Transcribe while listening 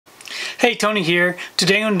Hey, Tony here.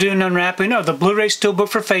 Today I'm going to do an unwrapping of the Blu-ray Steelbook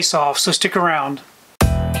for Face Off, so stick around.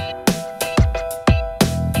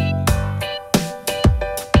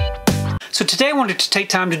 So today I wanted to take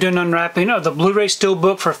time to do an unwrapping of the Blu-ray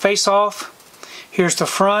Steelbook for Face Off. Here's the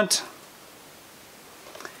front,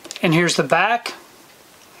 and here's the back.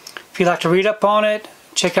 If you'd like to read up on it,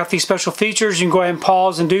 check out these special features, you can go ahead and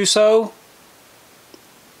pause and do so.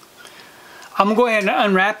 I'm going to go ahead and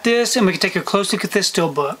unwrap this and we can take a close look at this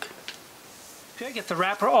Steelbook. Okay, get the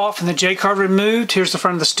wrapper off and the J-card removed. Here's the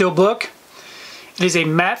front of the Steelbook. It is a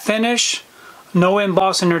matte finish, no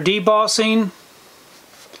embossing or debossing.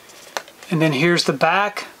 And then here's the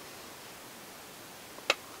back.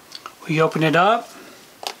 We open it up.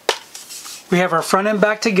 We have our front and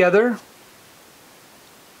back together.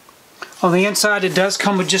 On the inside it does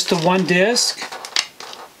come with just the one disc.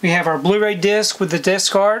 We have our Blu-ray disc with the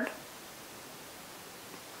disc art.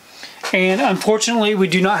 And unfortunately we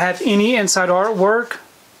do not have any inside artwork.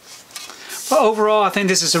 But overall I think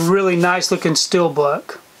this is a really nice looking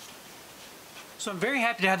Steelbook. So I'm very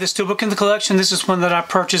happy to have this Steelbook in the collection. This is one that I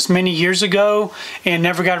purchased many years ago and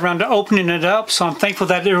never got around to opening it up, so I'm thankful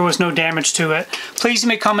that there was no damage to it. Please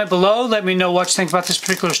make a comment below, let me know what you think about this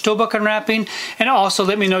particular Steelbook unwrapping, and also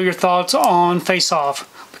let me know your thoughts on Face Off,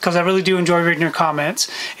 because I really do enjoy reading your comments.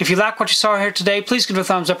 If you like what you saw here today, please give it a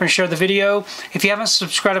thumbs up and share the video. If you haven't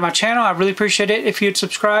subscribed to my channel, I really appreciate it if you'd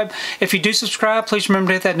subscribe. If you do subscribe, please remember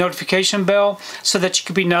to hit that notification bell so that you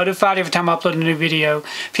can be notified every time I upload a new video.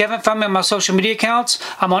 If you haven't found me on my social media accounts,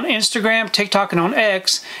 I'm on Instagram, TikTok, and on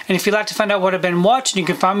X. And if you'd like to find out what I've been watching, you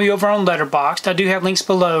can find me over on Letterboxd. I do have links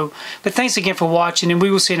below. But thanks again for watching, and we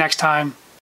will see you next time.